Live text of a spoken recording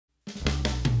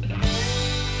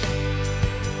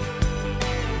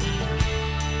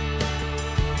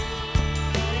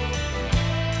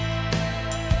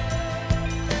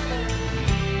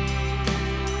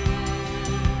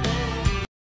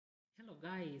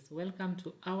guys, welcome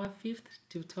to our 5th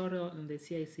tutorial in the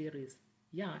CI series.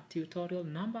 Yeah, tutorial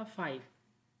number 5.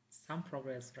 Some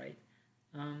progress, right?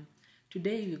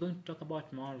 Today we're going to talk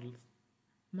about models.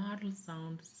 Models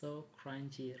sound so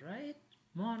crunchy, right?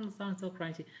 Models sound so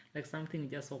crunchy, like something you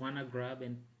just wanna grab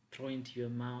and throw into your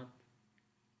mouth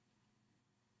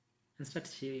and start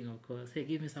chewing, of course. Hey,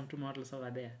 give me some 2 models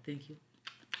over there. Thank you.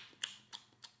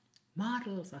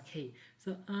 Models, okay.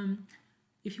 So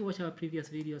if you watch our previous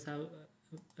videos,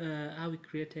 how we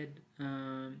created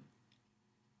a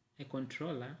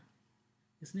controller,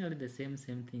 it's nearly the same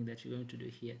thing that you're going to do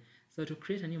here. So to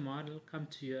create a new model, come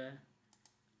to your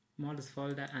models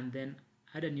folder and then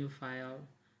add a new file,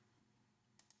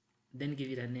 then give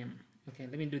it a name. Okay,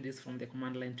 let me do this from the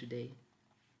command line today.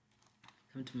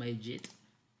 Come to my JIT,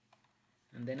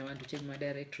 and then I want to change my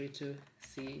directory to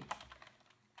C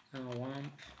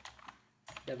WAMP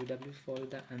www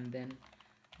folder, and then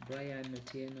Brian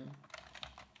Otieno.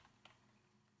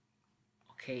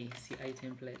 Okay, CI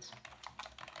template.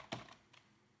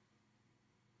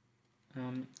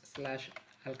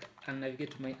 I'll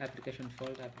navigate to my application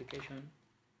folder, application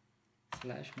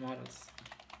 / models.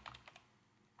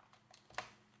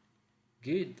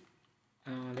 Good.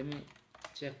 Let me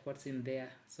check what's in there.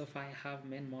 So far I have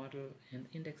main model and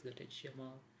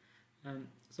index.html.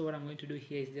 So what I'm going to do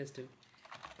here is just to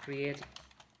create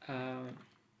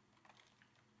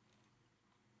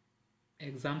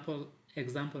example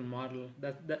model.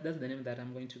 That's the name that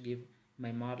I'm going to give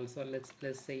my model. So let's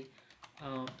say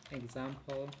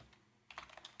example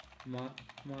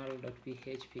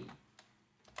model.php,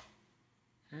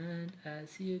 and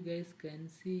as you guys can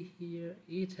see here,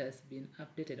 it has been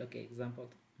updated. Okay, example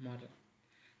model.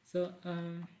 So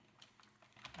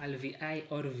I'll vi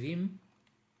or vim.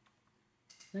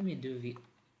 Let me do vi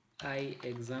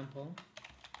example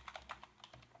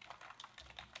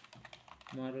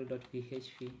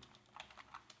model.php.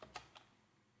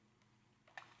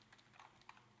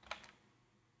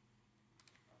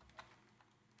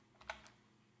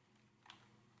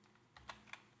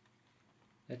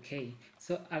 Okay,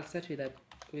 so I'll start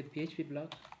with PHP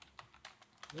block.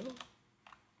 Oh.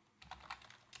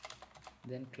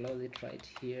 Then close it right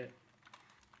here,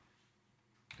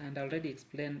 and I already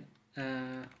explained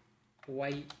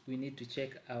why we need to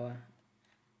check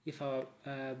if our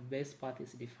base path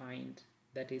is defined.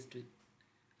 That is to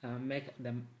make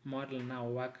the model now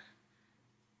work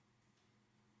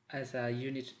as a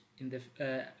unit in the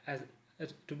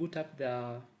to boot up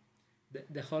the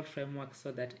whole framework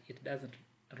so that it doesn't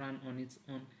run on its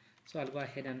own. So I'll go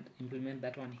ahead and implement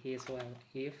that one here. So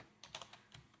if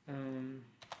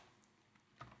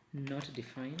not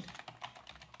defined,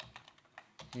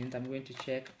 and I'm going to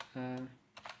check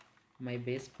my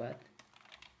base path.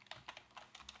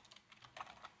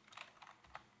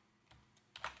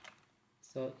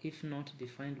 So if not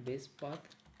defined base path,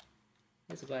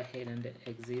 let's go ahead and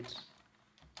exit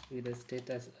with the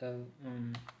status of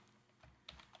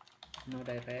no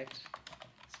direct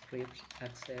script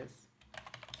access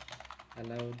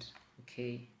allowed.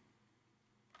 Okay,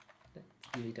 let's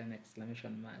give it an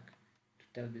exclamation mark to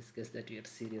tell this case that we are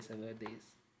serious about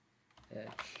this.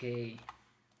 Okay,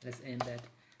 let's end that.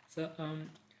 So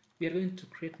we are going to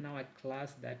create now a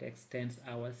class that extends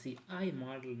our CI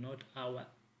model, not our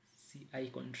CI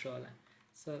controller.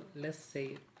 So let's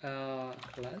say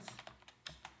class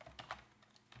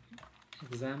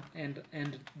exam, and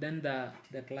then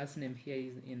the class name here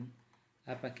is in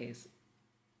uppercase.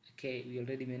 Okay, we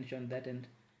already mentioned that, and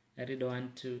I really don't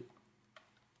want to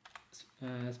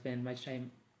spend much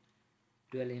time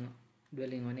dwelling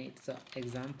on it. So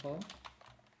example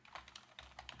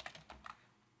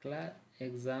class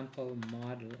example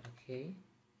model. Okay,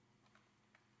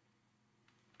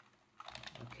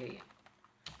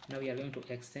 now we are going to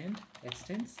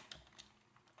extends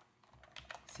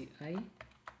CI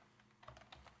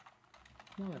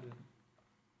model.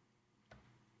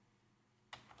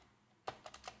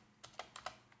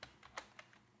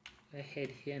 Go ahead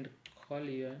here and call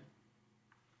your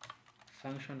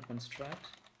function construct.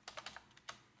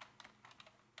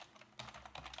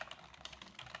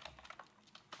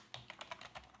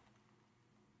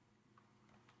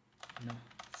 No,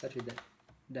 start with the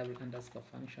double underscore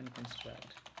function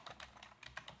construct,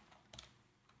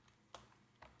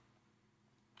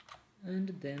 and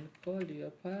then call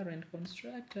your parent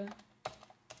constructor.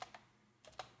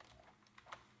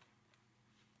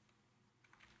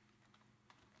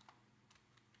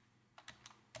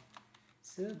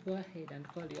 So go ahead and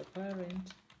call your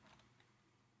parent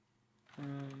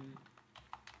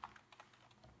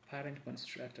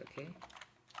constructor. Okay,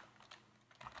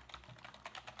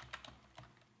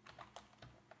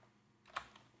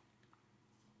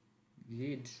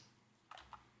 Good.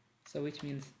 So which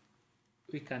means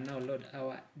we can now load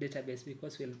our database,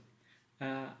 because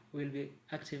we'll be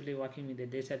actively working with the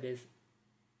database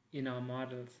in our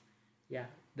models. Yeah,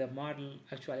 the model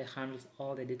actually handles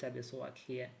all the database work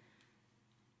here.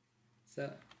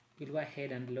 So we'll go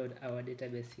ahead and load our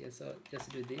database here. So just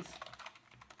do this,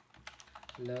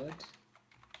 load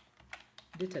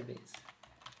database,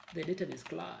 the database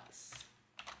class,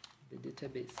 the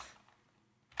database.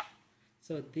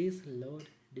 So this load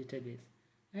database,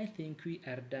 I think we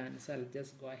are done. So I'll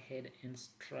just go ahead and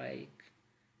strike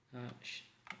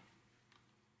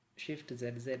Shift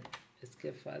ZZ,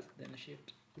 escape first, then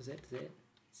Shift ZZ,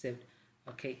 saved.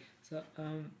 Okay, so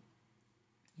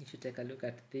if you take a look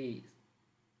at this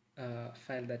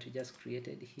file that we just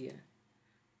created here,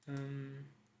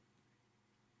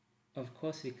 of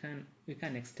course we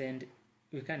can extend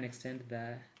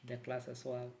the class as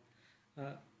well,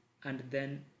 and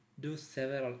then do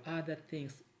several other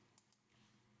things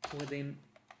within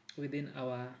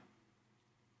our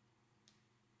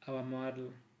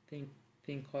model.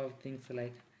 Think of things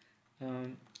like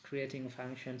creating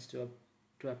functions to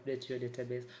update your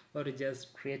database, or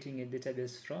just creating a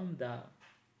database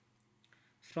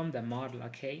from the model.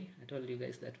 Okay, I told you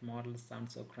guys that models sound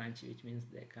so crunchy, which means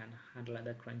they can handle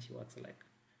other crunchy works like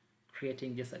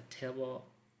creating just a table.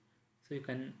 So you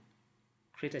can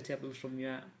create a table from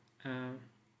your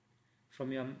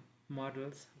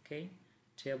models. Okay,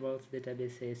 tables,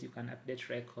 databases, you can update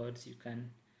records, you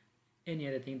can any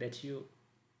other thing that you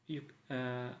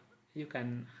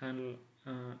can handle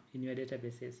in your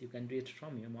databases, you can do it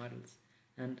from your models.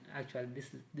 And actually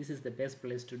this is the best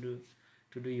place to do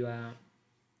your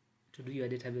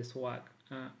database work.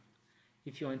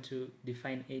 If you want to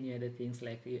define any other things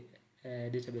like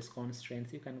database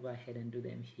constraints, you can go ahead and do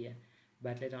them here,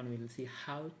 but later on we'll see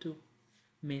how to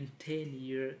maintain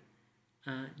your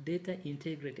data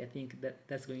integrity. I think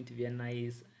that's going to be a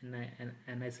nice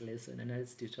lesson, a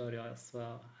nice tutorial as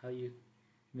well, how you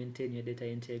maintain your data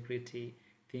integrity.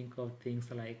 Think of things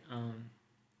like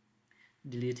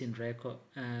deleting records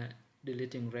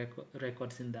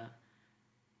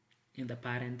in the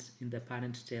parent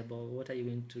table. What are you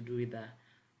going to do with the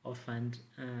orphaned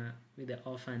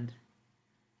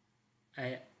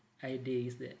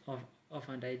IDs, the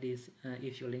orphaned IDs,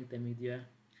 if you link them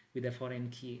with a foreign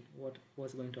key?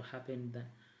 What's going to happen? The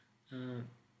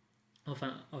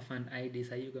orphaned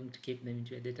IDs, are you going to keep them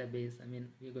into a database? I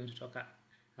mean, we're going to talk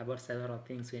about several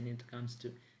things when it comes to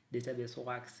database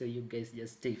work, so you guys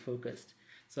just stay focused.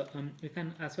 So we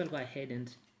can as well go ahead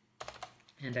and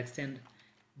extend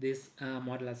this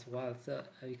model as well. So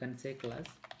we can say class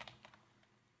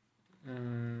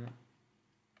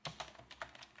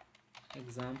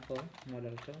example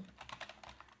model 2.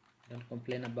 Don't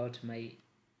complain about my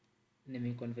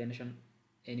naming convention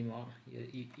anymore.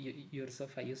 You're so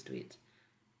far used to it.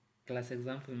 Class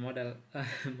example model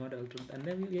model 2, and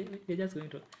then we're just going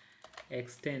to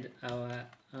extend our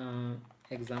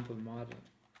example model.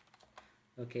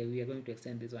 Okay, we are going to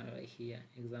extend this one right here,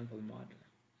 example model.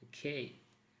 Okay,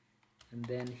 and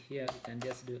then here we can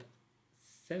just do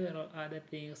several other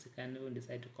things. You can even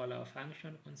decide to call our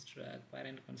function construct,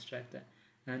 parent constructor,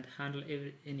 and handle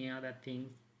any other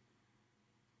things.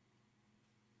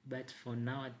 But for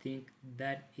now, I think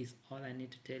that is all I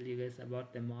need to tell you guys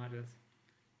about the models.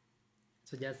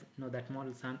 So just know that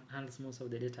models handles most of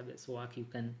the database work. You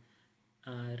can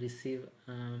receive,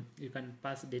 you can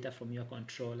pass data from your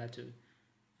controller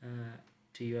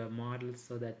to your model,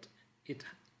 so that it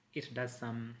does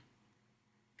some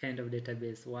kind of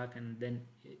database work, and then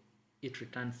it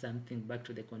returns something back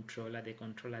to the controller. The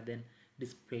controller then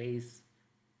displays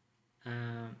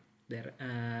the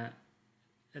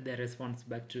response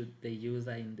back to the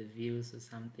user in the views or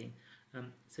something.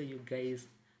 So you guys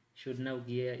should now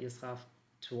gear yourself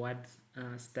towards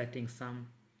starting some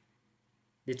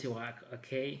data work.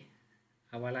 Okay,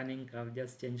 our learning curve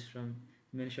just changed from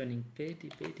mentioning petty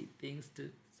things to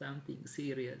something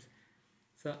serious.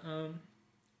 So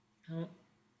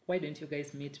why don't you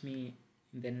guys meet me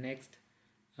in the next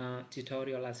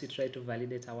tutorial as we try to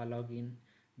validate our login.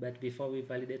 But before we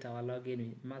validate our login,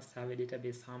 we must have a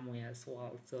database somewhere as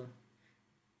well. So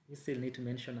we still need to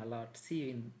mention a lot. See you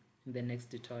in the next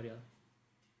tutorial.